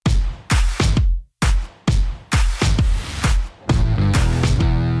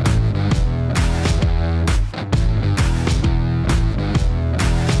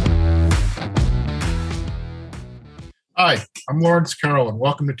I'm Lawrence Carroll, and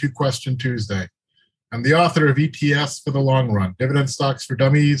welcome to Two Question Tuesday. I'm the author of ETS for the Long Run, Dividend Stocks for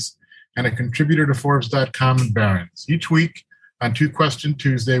Dummies, and a contributor to Forbes.com and Barron's. Each week on Two Question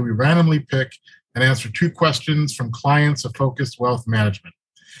Tuesday, we randomly pick and answer two questions from clients of Focused Wealth Management.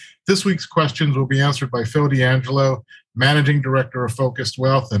 This week's questions will be answered by Phil D'Angelo, Managing Director of Focused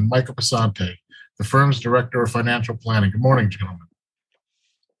Wealth, and Michael Pasante, the firm's Director of Financial Planning. Good morning, gentlemen.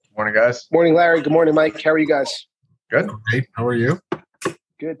 Good morning, guys. Morning, Larry. Good morning, Mike. How are you guys? Good. Great. How are you?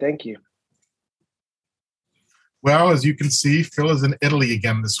 Good, thank you. Well, as you can see, Phil is in Italy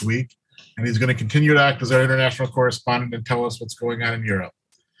again this week, and he's going to continue to act as our international correspondent and tell us what's going on in Europe.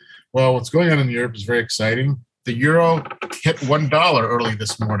 Well, what's going on in Europe is very exciting. The euro hit $1 early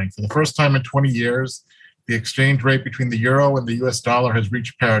this morning. For the first time in 20 years, the exchange rate between the euro and the US dollar has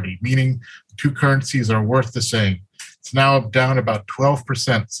reached parity, meaning the two currencies are worth the same. It's now down about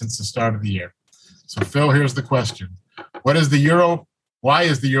 12% since the start of the year. So, Phil, here's the question. What is the euro? Why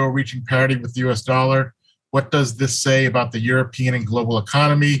is the euro reaching parity with the US dollar? What does this say about the European and global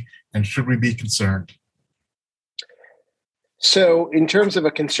economy? And should we be concerned? So in terms of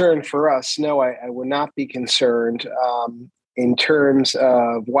a concern for us, no, I would not be concerned. In terms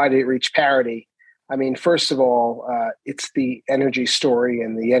of why did it reach parity? I mean, first of all, it's the energy story,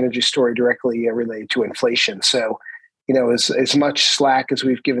 and the energy story directly related to inflation. So, you know, as much slack as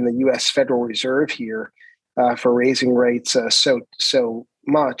we've given the U.S. Federal Reserve here for raising rates so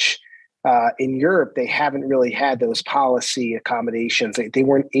much, in Europe, they haven't really had those policy accommodations. They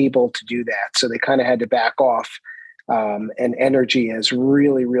weren't able to do that. So they kind of had to back off. And energy has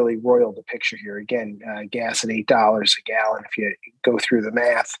really, really roiled the picture here. Again, gas at $8 a gallon. If you go through the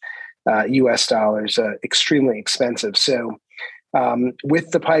math, US dollars, extremely expensive. So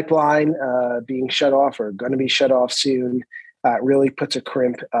with the pipeline being shut off or going to be shut off soon, really puts a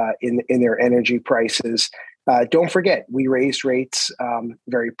crimp in their energy prices. Don't forget, we raised rates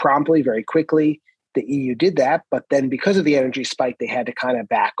very promptly, very quickly. The EU did that, but then because of the energy spike, they had to kind of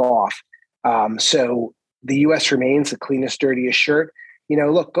back off. So the U.S. remains the cleanest, dirtiest shirt. You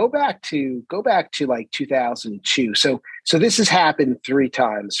know, look, go back to like 2002. So this has happened three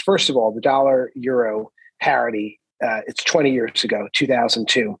times. First of all, the dollar euro parity. It's 20 years ago,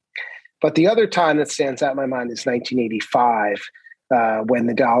 2002. But the other time that stands out in my mind is 1985. When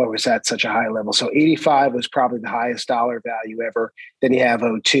the dollar was at such a high level. So 85 was probably the highest dollar value ever. Then you have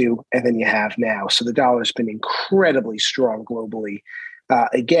 02, and then you have now. So the dollar's been incredibly strong globally.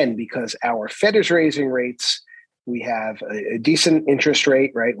 Again, because our Fed is raising rates, we have a decent interest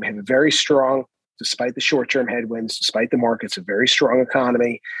rate, right? We have a very strong, despite the short-term headwinds, despite the markets, a very strong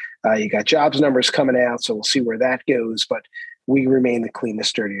economy. You got jobs numbers coming out, so we'll see where that goes. But we remain the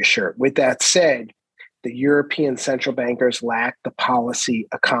cleanest, dirtiest shirt. With that said, the European central bankers lack the policy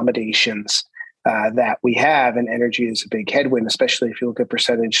accommodations that we have, and energy is a big headwind, especially if you look at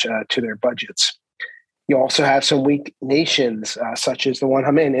percentage to their budgets. You also have some weak nations, such as the one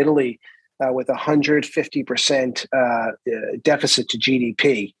I'm in, Italy, with 150% deficit to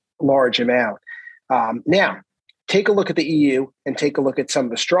GDP, large amount. Now, take a look at the EU and take a look at some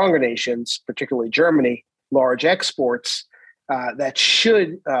of the stronger nations, particularly Germany, large exports. That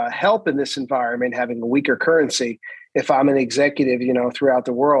should help in this environment, having a weaker currency. If I'm an executive, you know, throughout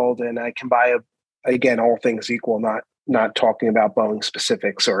the world, and I can buy again, all things equal, not talking about Boeing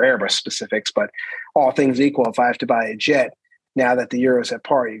specifics or Airbus specifics, but all things equal, if I have to buy a jet, now that the euro's at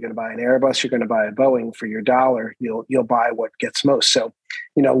par, you're going to buy an Airbus, you're going to buy a Boeing for your dollar, you'll buy what gets most. So,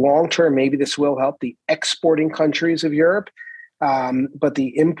 you know, long term, maybe this will help the exporting countries of Europe. But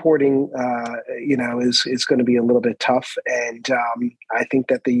the importing, is going to be a little bit tough. And I think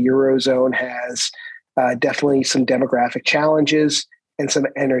that the Eurozone has definitely some demographic challenges and some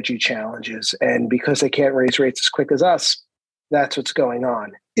energy challenges. And because they can't raise rates as quick as us, that's what's going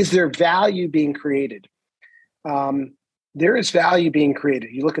on. Is there value being created? There is value being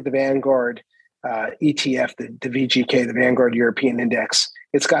created. You look at the Vanguard ETF, the VGK, the Vanguard European Index.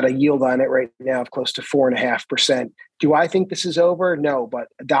 It's got a yield on it right now of close to 4.5%. Do I think this is over? No, but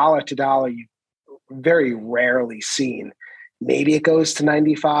dollar to dollar, you've very rarely seen. Maybe it goes to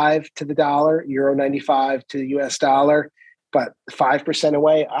 95 to the dollar, euro 95 to the US dollar, but 5%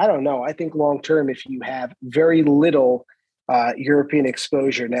 away, I don't know. I think long term, if you have very little European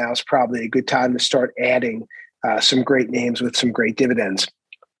exposure, now is probably a good time to start adding some great names with some great dividends.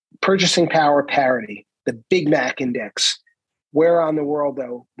 Purchasing power parity, the Big Mac index. Where on the world,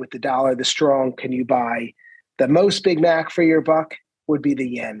 though, with the dollar this strong, can you buy the most Big Mac for your buck? Would be the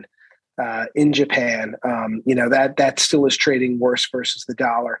yen. In Japan, that still is trading worse versus the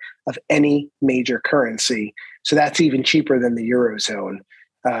dollar of any major currency. So that's even cheaper than the Eurozone.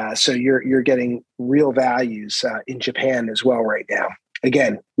 So you're getting real values in Japan as well right now.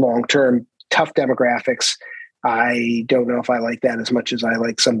 Again, long term, tough demographics. I don't know if I like that as much as I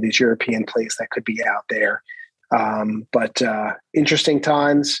like some of these European plays that could be out there. But interesting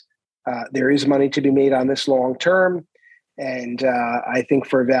times. There is money to be made on this long term. And I think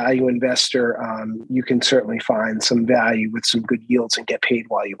for a value investor, you can certainly find some value with some good yields and get paid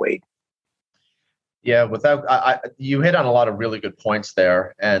while you wait. Yeah, you hit on a lot of really good points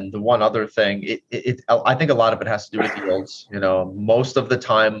there. And the one other thing, I think a lot of it has to do with yields. Most of the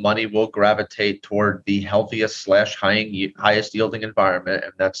time, money will gravitate toward the healthiest / highest yielding environment,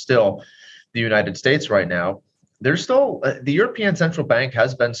 and that's still the United States right now. There's still the European Central Bank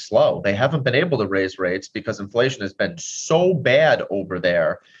has been slow. They haven't been able to raise rates because inflation has been so bad over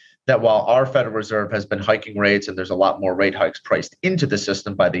there that while our Federal Reserve has been hiking rates and there's a lot more rate hikes priced into the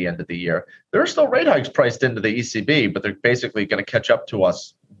system by the end of the year, there are still rate hikes priced into the ECB, but they're basically going to catch up to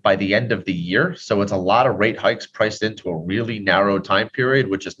us by the end of the year. So it's a lot of rate hikes priced into a really narrow time period,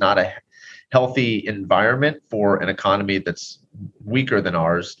 which is not a healthy environment for an economy that's weaker than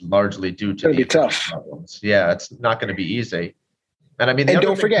ours, largely due to the tough problems. Yeah, it's not going to be easy. And I mean, and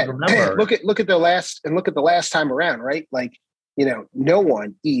don't forget, look at the last time around, right? Like, no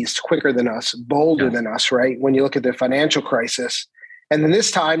one eased quicker than us, bolder than us, right? When you look at the financial crisis, and then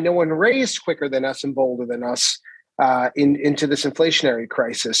this time, no one raised quicker than us and bolder than us into this inflationary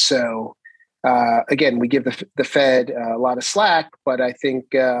crisis. So again, we give the Fed a lot of slack, but I think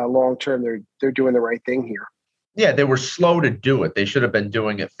long term they're doing the right thing here. Yeah, they were slow to do it. They should have been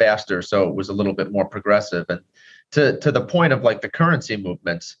doing it faster, so it was a little bit more progressive. And to the point of like the currency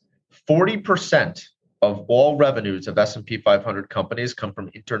movements, 40% of all revenues of S&P 500 companies come from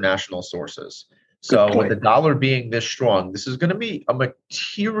international sources. So with the dollar being this strong, this is going to be a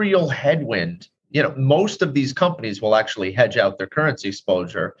material headwind. Most of these companies will actually hedge out their currency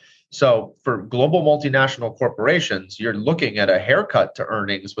exposure. So for global multinational corporations, you're looking at a haircut to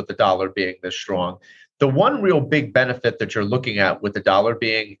earnings with the dollar being this strong. The one real big benefit that you're looking at with the dollar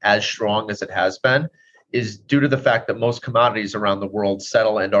being as strong as it has been is due to the fact that most commodities around the world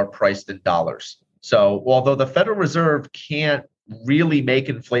settle and are priced in dollars. So although the Federal Reserve can't really make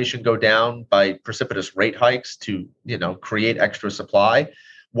inflation go down by precipitous rate hikes to, create extra supply,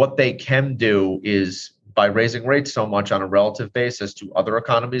 what they can do is by raising rates so much on a relative basis to other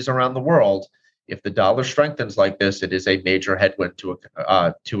economies around the world, if the dollar strengthens like this, it is a major headwind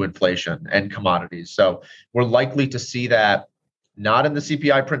to inflation and commodities. So we're likely to see that not in the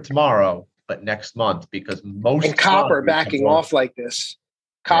CPI print tomorrow, but next month, because most and copper backing off like this.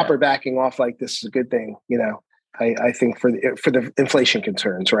 Backing off like this is a good thing. I think for the inflation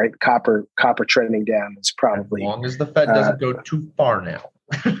concerns, right? Copper trending down is probably, as long as the Fed doesn't go too far now.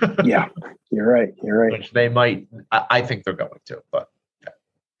 Yeah, you're right. Which they might. I think they're going to, but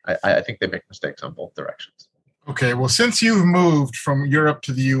I think they make mistakes on both directions. Okay, well, since you've moved from Europe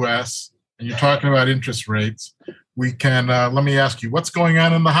to the U.S. and you're talking about interest rates, we can let me ask you, what's going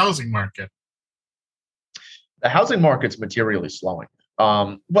on in the housing market? The housing market's materially slowing.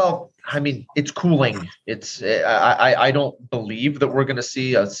 Well, I mean, it's cooling. I don't believe that we're going to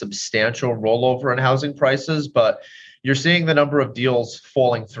see a substantial rollover in housing prices, but you're seeing the number of deals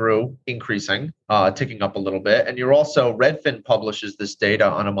falling through increasing, ticking up a little bit. And you're also, Redfin publishes this data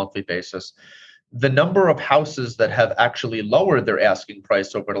on a monthly basis. The number of houses that have actually lowered their asking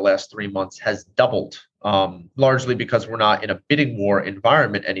price over the last 3 months has doubled, largely because we're not in a bidding war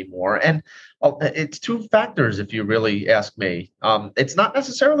environment anymore. And it's two factors, if you really ask me. It's not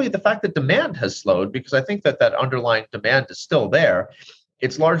necessarily the fact that demand has slowed, because I think that underlying demand is still there.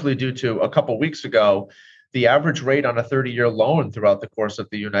 It's largely due to a couple of weeks ago, the average rate on a 30-year loan throughout the course of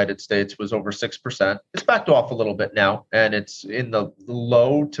the United States was over 6%. It's backed off a little bit now, and it's in the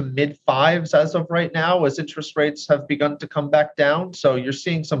low to mid fives as of right now, as interest rates have begun to come back down. So you're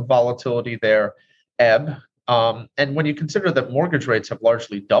seeing some volatility there ebb. And when you consider that mortgage rates have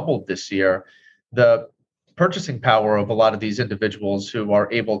largely doubled this year, the purchasing power of a lot of these individuals who are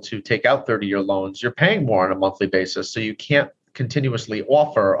able to take out 30-year loans, you're paying more on a monthly basis. So you can't continuously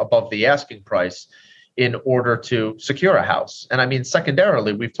offer above the asking price in order to secure a house. And I mean,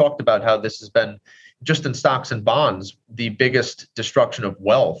 secondarily, we've talked about how this has been, just in stocks and bonds, the biggest destruction of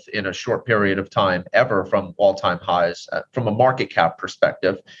wealth in a short period of time ever from all-time highs. From a market cap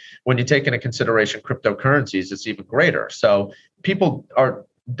perspective, when you take into consideration cryptocurrencies, it's even greater. So people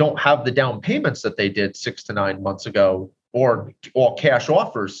don't have the down payments that they did 6 to 9 months ago, or all cash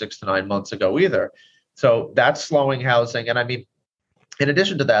offers 6 to 9 months ago either. So that's slowing housing. And I mean, in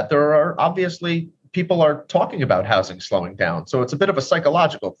addition to that, there are obviously people are talking about housing slowing down. So it's a bit of a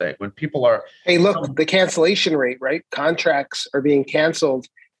psychological thing when people are. Hey, look, the cancellation rate, right? Contracts are being canceled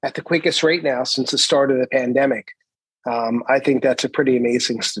at the quickest rate now since the start of the pandemic. I think that's a pretty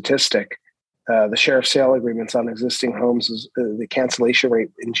amazing statistic. The share of sale agreements on existing homes, the cancellation rate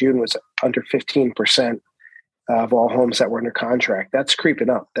in June was under 15% of all homes that were under contract. That's creeping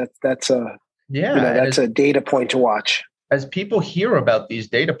up. That's a data point to watch. As people hear about these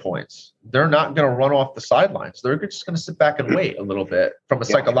data points, they're not going to run off the sidelines. They're just going to sit back and wait a little bit from a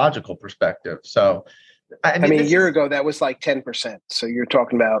psychological perspective. So, I mean a year ago, that was like 10%. So you're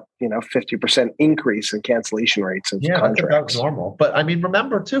talking about, 50% increase in cancellation rates of contracts. That's about normal. But I mean,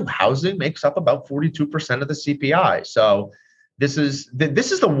 remember too, housing makes up about 42% of the CPI. So this is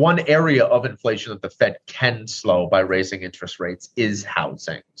the one area of inflation that the Fed can slow by raising interest rates is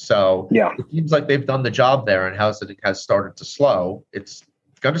housing. So it seems like they've done the job there, and housing has started to slow. It's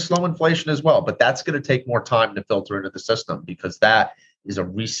going to slow inflation as well, but that's going to take more time to filter into the system because that is a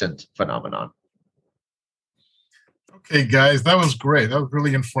recent phenomenon. Okay, guys, that was great. That was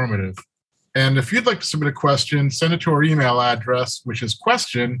really informative. And if you'd like to submit a question, send it to our email address, which is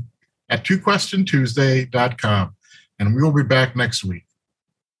question@twoquestiontuesday.com. And we will be back next week.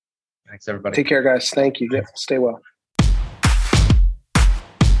 Thanks, everybody. Take care, guys. Thank you. Stay well.